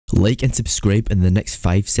Like and subscribe in the next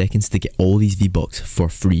 5 seconds to get all these V-Bucks for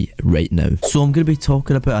free right now. So I'm going to be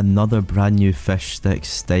talking about another brand new fish stick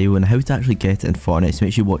style and how to actually get it in Fortnite, so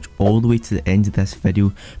make sure you watch all the way to the end of this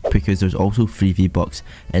video because there's also free V-Bucks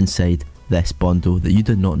inside this bundle that you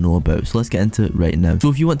did not know about. So let's get into it right now. So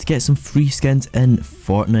if you want to get some free skins in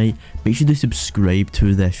Fortnite, make sure to subscribe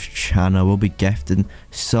to this channel. We'll be gifting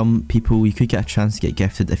some people. You could get a chance to get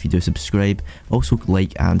gifted if you do subscribe. Also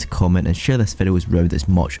like and comment and share this video around as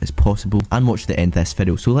much as possible and watch the end of this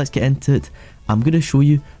video. So let's get into it. I'm going to show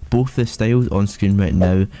you both the styles on screen right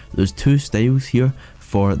now. There's two styles here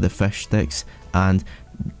for the fish sticks, and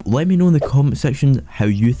let me know in the comment section how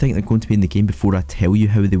you think they're going to be in the game before I tell you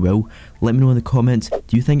how they will. Let me know in the comments,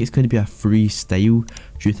 do you think it's going to be a free style?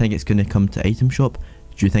 Do you think it's going to come to item shop?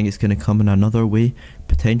 Do you think it's going to come in another way?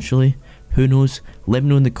 Potentially. Who knows? Let me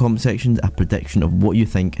know in the comment section a prediction of what you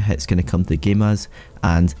think it's going to come to the game as,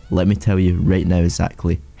 and let me tell you right now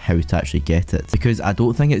exactly how to actually get it, because I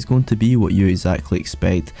don't think it's going to be what you exactly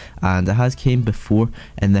expect, and it has came before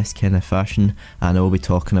in this kind of fashion, and I will be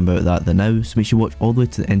talking about that now. So make sure you watch all the way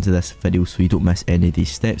to the end of this video so you don't miss any of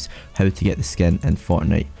these steps, how to get the skin in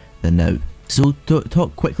Fortnite now. So to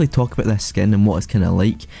quickly talk about this skin and what it's kind of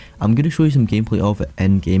like, I'm going to show you some gameplay of it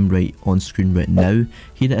in game right on screen right now.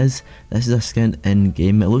 Here it is. This is a skin in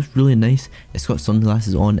game. It looks really nice. It's got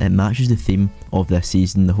sunglasses on. It matches the theme of this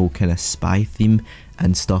season, the whole kind of spy theme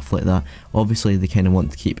and stuff like that. Obviously they kind of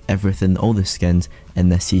want to keep everything, all the skins in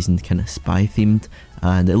this season kind of spy themed,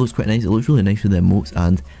 and it looks quite nice. It looks really nice with the emotes,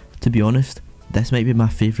 and to be honest, this might be my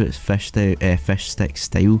favourite fish stick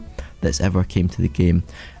style that's ever came to the game.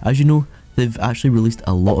 As you know, they've actually released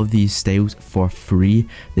a lot of these styles for free.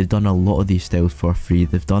 They've done a lot of these styles for free.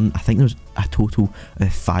 They've done, I think there's a total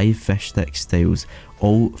of 5 fish stick styles,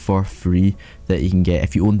 all for free, that you can get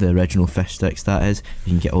if you own the original fish sticks. That is,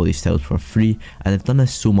 you can get all these styles for free, and they've done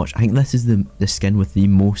this so much. I think this is the skin with the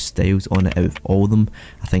most styles on it out of all of them,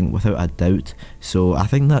 I think, without a doubt. So I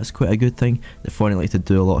think that's quite a good thing that Fortnite like to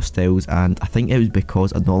do a lot of styles, and I think it was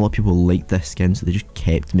because not a lot of people liked this skin, so they just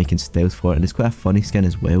kept making styles for it, and it's quite a funny skin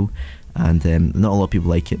as well. And not a lot of people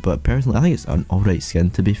like it, but personally I think it's an alright skin,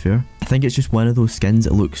 to be fair. I think it's just one of those skins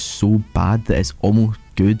that looks so bad that it's almost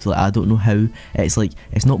good. Like, I don't know how, it's like,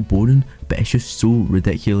 it's not boring, but it's just so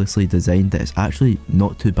ridiculously designed that it's actually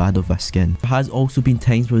not too bad of a skin. There has also been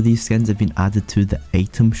times where these skins have been added to the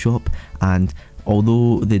item shop, and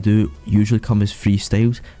although they do usually come as free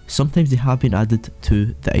styles, sometimes they have been added to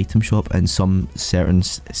the item shop. In some certain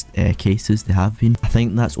cases they have been. I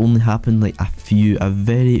think that's only happened like a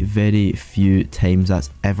very few times that's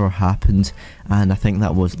ever happened, and I think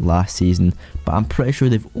that was last season, but I'm pretty sure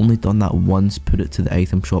they've only done that once, put it to the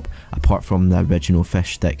item shop, apart from the original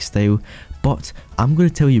fish stick style. But I'm going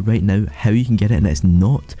to tell you right now how you can get it, and it's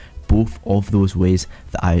not both of those ways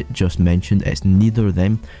that I just mentioned. It's neither of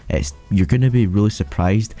them. You're going to be really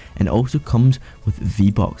surprised, and it also comes with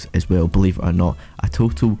V-Bucks as well, believe it or not. A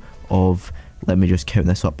total of, let me just count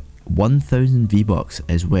this up, 1,000 V-Bucks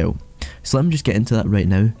as well. So let me just get into that right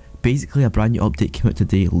now. Basically, a brand new update came out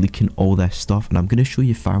today leaking all this stuff, and I'm going to show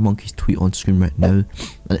you Firemonkey's tweet on screen right now,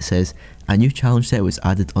 and it says, a new challenge set was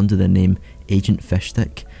added under the name Agent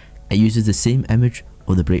FISHSTICK. It uses the same image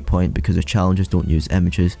of the breakpoint because the challenges don't use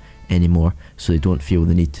images anymore, so they don't feel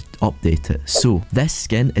the need to update it. So this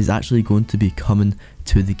skin is actually going to be coming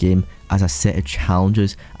to the game as a set of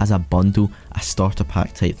challenges, as a bundle, a starter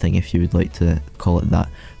pack type thing, if you would like to call it that.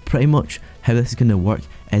 Pretty much how this is going to work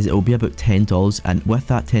is it will be about $10, and with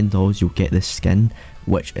that $10 you'll get this skin,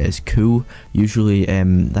 which is cool. Usually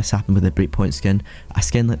this happened with the breakpoint skin. A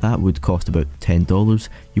skin like that would cost about $10.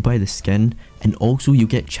 You buy the skin, and also you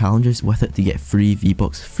get challenges with it to get free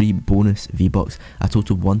V-Bucks, free bonus V-Bucks, a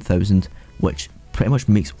total of 1,000, which pretty much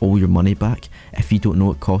makes all your money back. If you don't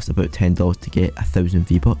know, it costs about $10 to get 1,000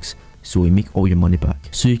 V-Bucks, so you make all your money back.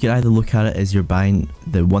 So you can either look at it as you're buying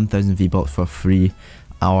the 1,000 V-Bucks for free,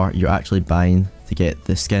 or you're actually buying to get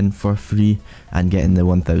the skin for free and getting the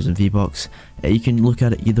 1,000 V-Bucks. You can look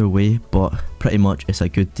at it either way, but pretty much it's a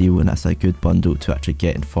good deal, and it's a good bundle to actually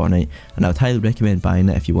get in Fortnite, and I would highly recommend buying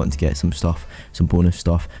it if you want to get some stuff, some bonus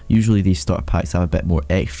stuff. Usually these starter packs have a bit more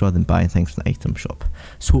extra than buying things from the item shop.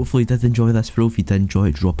 So hopefully you did enjoy this video. If you did enjoy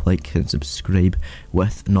it, drop a like and subscribe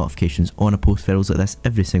with notifications on. I post videos like this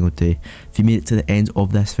every single day. If you made it to the end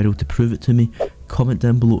of this video, to prove it to me, comment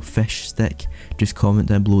down below fish stick. Just comment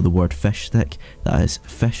down below the word fish stick, that is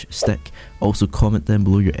fish stick. Also comment down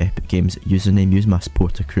below your Epic Games username. Use my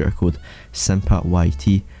supporter creator code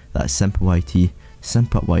SIMPAYT, that's SIMPAYT,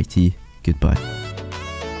 SIMPAYT. Goodbye.